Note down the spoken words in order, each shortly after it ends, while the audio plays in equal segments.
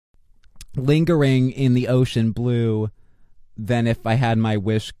lingering in the ocean blue, then if I had my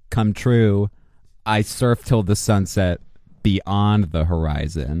wish come true, I surf till the sunset beyond the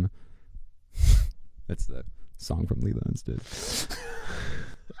horizon. That's the song from Lilo and Stitch.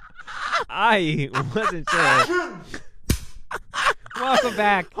 I wasn't sure. Welcome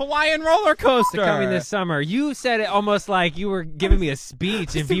back. Hawaiian Roller Coaster. Coming this summer. You said it almost like you were giving me a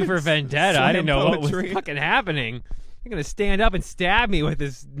speech in V for Vendetta. I didn't know what was fucking happening. You're going to stand up and stab me with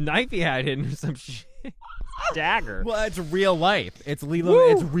this knife he had hidden or some shit. Dagger. Well, it's real life. It's Lilo.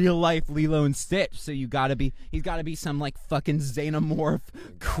 Woo! It's real life Lilo and Stitch. So he's got to be some like fucking xenomorph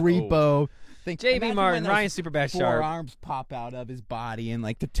creepo. J.B. Martin, Ryan Superbad Sharp. Four arms pop out of his body and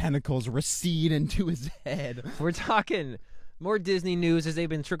like the tentacles recede into his head. We're talking more Disney news as they've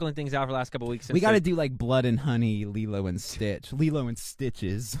been trickling things out for the last couple of weeks. We got to do like Blood and Honey, Lilo and Stitch, Lilo and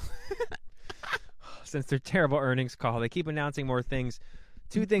Stitches. Since their terrible earnings call, they keep announcing more things.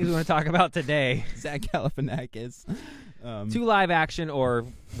 2 things we want to talk about today. Zach Galifianakis. 2 live action or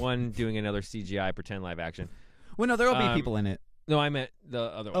 1 doing another CGI pretend live action. Well, no, there will be people in it. No, I meant the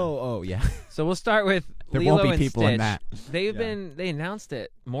other one. Oh, yeah. So we'll start with there Lilo won't be and people Stitch. In that. They announced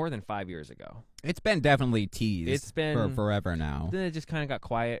it more than 5 years ago. It's been definitely teased. It's been for forever now. Then it just kind of got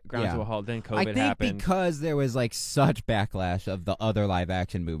quiet, ground to a halt. Then COVID happened. I think because there was like such backlash of the other live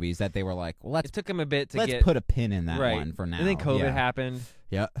action movies that they were like, well, it took them a bit to let's put a pin in that one for now. And then COVID happened.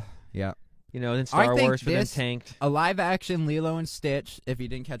 Yeah. You know, then Star Wars for them tanked. A live action Lilo and Stitch, if you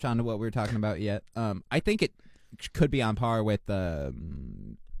didn't catch on to what we were talking about yet, I think it could be on par with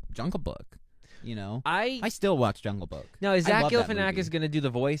Jungle Book. You know, I still watch Jungle Book. Now, is Zach Galifianakis going to do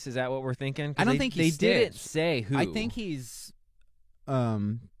the voice? Is that what we're thinking? I don't think they didn't say who. I think he's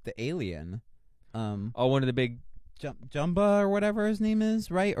the alien. One of the big Jumba or whatever his name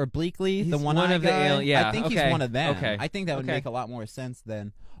is, right? Or Bleakley, the one of the alien. Yeah, I think he's one of them. Okay. I think that would make a lot more sense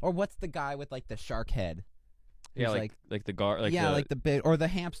then. Or what's the guy with like the shark head? Yeah, like the guard. Like the big or the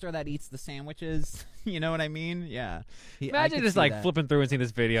hamster that eats the sandwiches. You know what I mean? Yeah. Imagine just like flipping through and seeing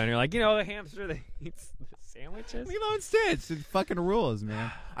this video, and you're like, the hamster that eats the sandwiches. Lilo and Stitch, it fucking rules,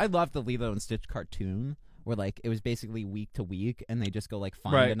 man. I love the Lilo and Stitch cartoon, where like it was basically week to week, and they just go like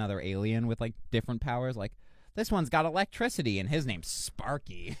find another alien with like different powers. Like this one's got electricity, and his name's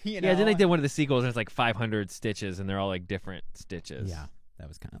Sparky. You know? Yeah. Then they did one of the sequels, and it's like 500 Stitches, and they're all like different Stitches. Yeah, that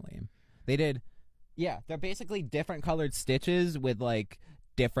was kind of lame. They did. Yeah, they're basically different colored Stitches with like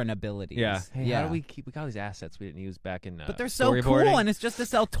different abilities. Yeah. Hey, how do we got all these assets we didn't use back in but they're so cool, and it's just to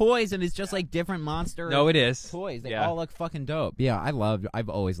sell toys, and it's just like different monster it is. Toys. They all look fucking dope. Yeah, I've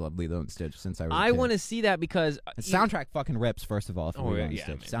always loved Lilo and Stitch since I was a kid. want to see that because the soundtrack fucking rips, first of all, for Lilo and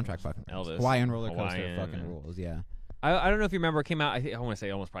Stitch. Soundtrack fucking rips. Elvis. Hawaiian Roller Coaster fucking rules, yeah. I don't know if you remember, it came out, I want to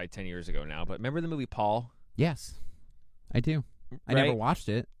say almost probably 10 years ago now, but remember the movie Paul? Yes. I do. I never watched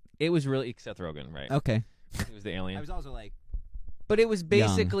it. It was really Seth Rogen, right? Okay. It was the alien. I was also like, but it was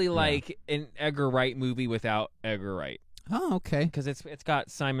basically like an Edgar Wright movie without Edgar Wright. Oh, okay. Because it's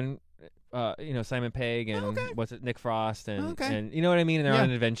got Simon, Simon Pegg and Nick Frost and you know what I mean. And they're on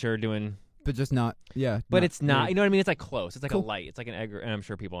an adventure doing. But just not, But it's not, you know what I mean? It's like close. It's like a light. It's like an Edgar, and I'm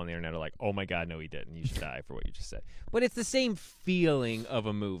sure people on the internet are like, oh my God, no, he didn't. You should die for what you just said. But it's the same feeling of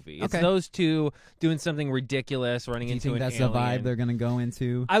a movie. It's those two doing something ridiculous, running into an alien. Do you think that's the vibe they're going to go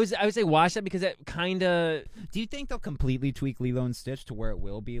into? I would say watch that because that kind of... Do you think they'll completely tweak Lilo and Stitch to where it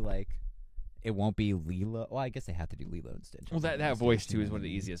will be like... It won't be Lilo. Well, I guess they have to do Lilo and Stitch. Well, that voice, too, is one of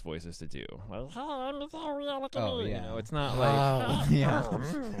the easiest voices to do. Well, oh, yeah. You know, it's not like... yeah.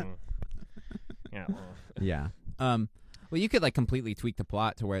 Yeah. Well, you could like completely tweak the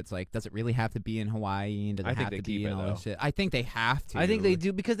plot to where it's like, does it really have to be in Hawaii? And does it have to be in all this shit? I think they have to. I think they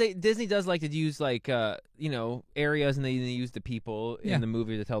do because Disney does like to use like areas, and they use the people in the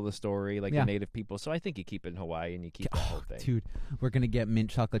movie to tell the story, like the native people. So I think you keep it in Hawaii and you keep the whole thing. Dude, we're gonna get mint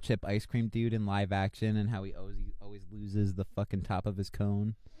chocolate chip ice cream dude in live action, and how he always loses the fucking top of his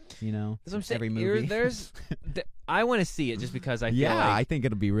cone. You know, that's what I'm saying. Every movie. I want to see it just because I feel like I think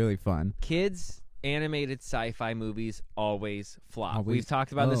it'll be really fun. Kids animated sci-fi movies always flop. We've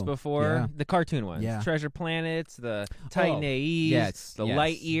talked about this before. Yeah. The cartoon ones, Treasure Planets, the Titan AEs, the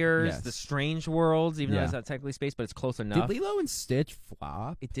Light Years, the Strange Worlds. Even though it's not technically space, but it's close enough. Did Lilo and Stitch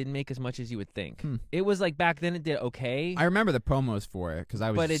flop? It didn't make as much as you would think. It was like back then it did okay. I remember the promos for it because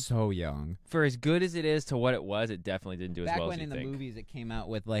I was so young. For as good as it is to what it was, it definitely didn't do as well as you think. Back when in the movies it came out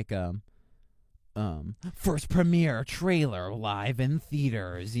with like first premiere trailer live in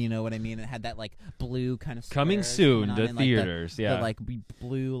theaters, you know what I mean? It had that like blue kind of coming soon to theaters, the like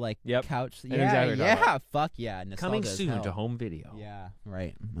blue like couch. Yeah, fuck yeah. Coming soon to home video. Yeah,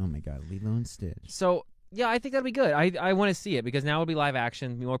 right. Oh my God, Lilo and Stitch. So Yeah, I think that'd be good. I want to see it because now it'll be live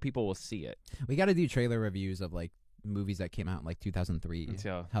action. More people will see it. We got to do trailer reviews of like movies that came out in like 2003.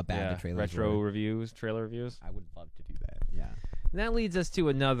 How bad the trailers retro were. reviews, trailer reviews. I would love to do that. Yeah. And that leads us to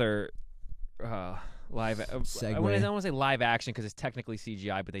another live. Segue. I want to say live action because it's technically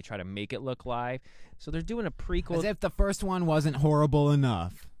CGI, but they try to make it look live. So they're doing a prequel. As if the first one wasn't horrible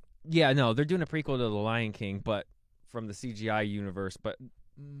enough. Yeah, no, they're doing a prequel to The Lion King, but from the CGI universe, but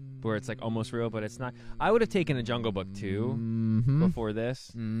where it's like almost real, but it's not. I would have taken a Jungle Book 2 before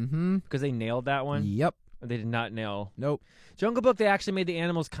this because they nailed that one. Yep. They did not nail. Nope. Jungle Book, they actually made the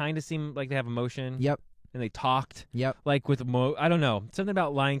animals kind of seem like they have emotion. Yep. And they talked. Yep. Like with I don't know. Something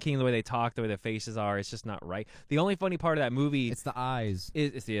about Lion King, the way they talk, the way their faces are, it's just not right. The only funny part of that movie... It's the eyes.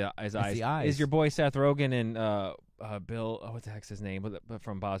 It's the eyes. The eyes. Is your boy Seth Rogen and Bill... Oh, what the heck's his name? But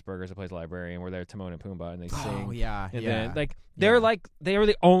from Bob's Burgers, who plays the librarian, where they're Timon and Pumbaa, and they sing. Oh, yeah. And yeah. then, they were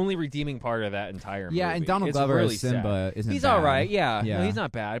the only redeeming part of that entire movie. Yeah, and Donald Glover really as Simba isn't He's bad. all right, yeah. No, he's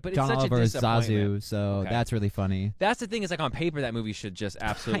not bad, but John it's such Oliver a is disappointment. Zazu, so that's really funny. That's the thing, is like on paper, that movie should just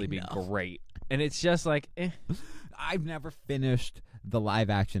absolutely be great. And it's just like, I've never finished the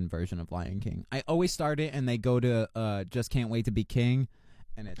live-action version of Lion King. I always start it, and they go to Just Can't Wait to Be King,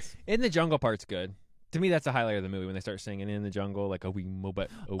 and it's... In the jungle part's good. To me, that's the highlight of the movie when they start singing in the jungle, like a wee mobet.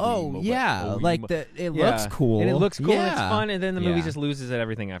 It looks cool, and it looks cool, yeah. and it's fun, and then the movie just loses at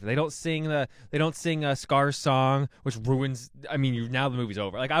everything after. They don't sing Scar's song, which ruins. I mean, now the movie's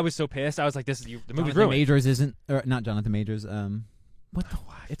over. Like I was so pissed. I was like, "This is the movie's ruined." Majors isn't, or not Jonathan Majors. What the?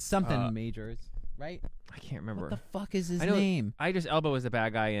 It's something Majors, right? I can't remember. What the fuck is his name? Idris Elba was the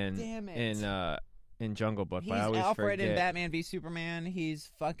bad guy Damn it. in Jungle Book. He's but I always Alfred forget. in Batman v Superman. He's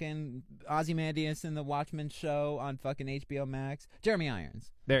fucking Ozymandias in the Watchmen show on fucking HBO Max. Jeremy Irons.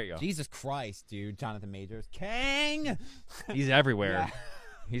 There you go. Jesus Christ, dude. Jonathan Majors. Kang. He's everywhere. Yeah.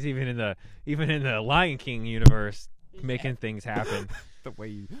 He's even in the Lion King universe, making things happen. The way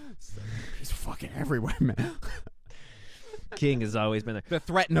you say he's fucking everywhere, man. King has always been there. The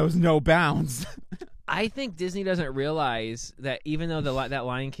threat knows no bounds. I think Disney doesn't realize that even though that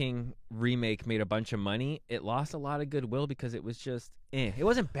Lion King remake made a bunch of money, it lost a lot of goodwill because it was just It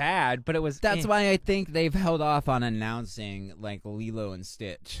wasn't bad, but it was... That's why I think they've held off on announcing, like, Lilo and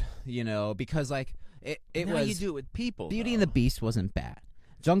Stitch, you know, because, like, it now was... you do it with people, Beauty and the Beast wasn't bad.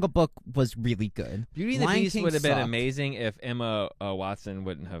 Jungle Book was really good. Beauty and the Lion Beast King would have been sucked. amazing if Emma Watson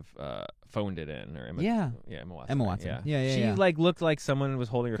wouldn't have phoned it in. Or Emma, Yeah. Emma Watson. Emma right? Watson. Yeah. Yeah, She, yeah. like, looked like someone was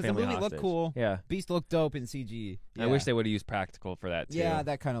holding her Because the family movie hostage. looked cool. Yeah. Beast looked dope in CG. I wish they would have used practical for that, too. Yeah,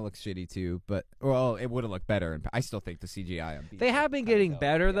 that kind of looks shitty, too. But, well, it would have looked better. I still think the CGI on Beast... They have been getting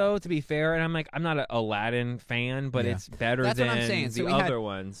better, though, to be fair. And I'm not an Aladdin fan, but it's better That's than what I'm saying. So the other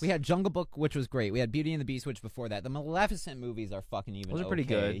ones. We had Jungle Book, which was great. We had Beauty and the Beast, which before that. The Maleficent movies are fucking even Those are pretty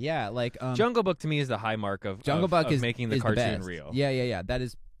good. Yeah, like... Jungle Book, to me, is the high mark of making the cartoon real. Yeah. That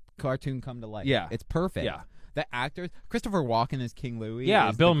is cartoon come to life. Yeah. It's perfect. Yeah. The actors... Christopher Walken as King Louie. Yeah,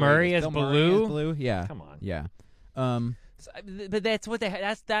 is Bill the Murray greatest. as Bill Murray Baloo. as Baloo. Yeah. Come on. Yeah. But that's what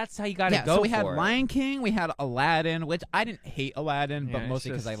that's how you got to go so we for had it. Lion King, we had Aladdin, which I didn't hate Aladdin, Yeah, but it's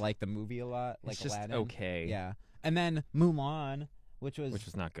mostly because I just- like the movie a lot. Like It's just Aladdin. okay. Yeah. And then Mulan, which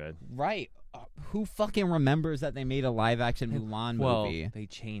was not good. right. Who fucking remembers that they made a live action Mulan movie? Well, they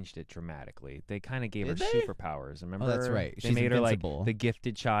changed it dramatically. They kind of gave Did her they? superpowers. Remember? Oh, that's right. They She's made her invincible. like the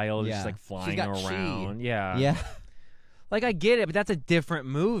gifted child, Yeah. just like She's flying got chi. around. Yeah. Yeah. Like I get it, but that's a different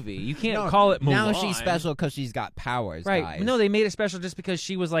movie. You can't No, call it Mulan. Now she's special because she's got powers, Right. guys. No, they made it special just because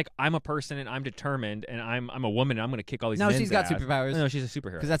she was like, I'm a person and I'm determined and I'm a woman and I'm going to kick all these No, men's she's got ass. superpowers. No, she's a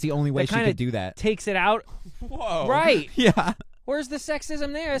superhero. Because that's the only way That she kinda could do that. takes it out. Whoa. Right. Yeah. Where's the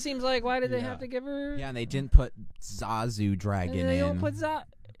sexism there? It seems like, why did they have to give her... Yeah, and they didn't put Zazu Dragon They in. don't put What's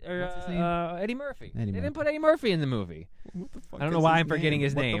his name? Eddie Murphy. They didn't put Eddie Murphy in the movie. What the fuck I don't know is why his I'm forgetting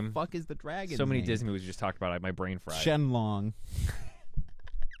his name. What the fuck is the dragon? So many name? Disney movies we just talked about. My brain fried. Shenlong.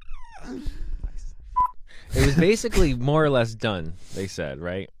 It was basically more or less done, they said,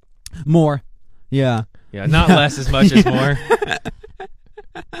 right? More. Yeah. Yeah, not less as much as more.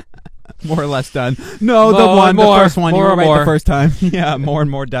 More or less done. No, More, the first one. more You were and right more. the first time. Yeah, more and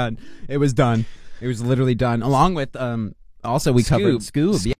more done. It was done. It was literally done. Along with, also we covered Scoob. Yeah.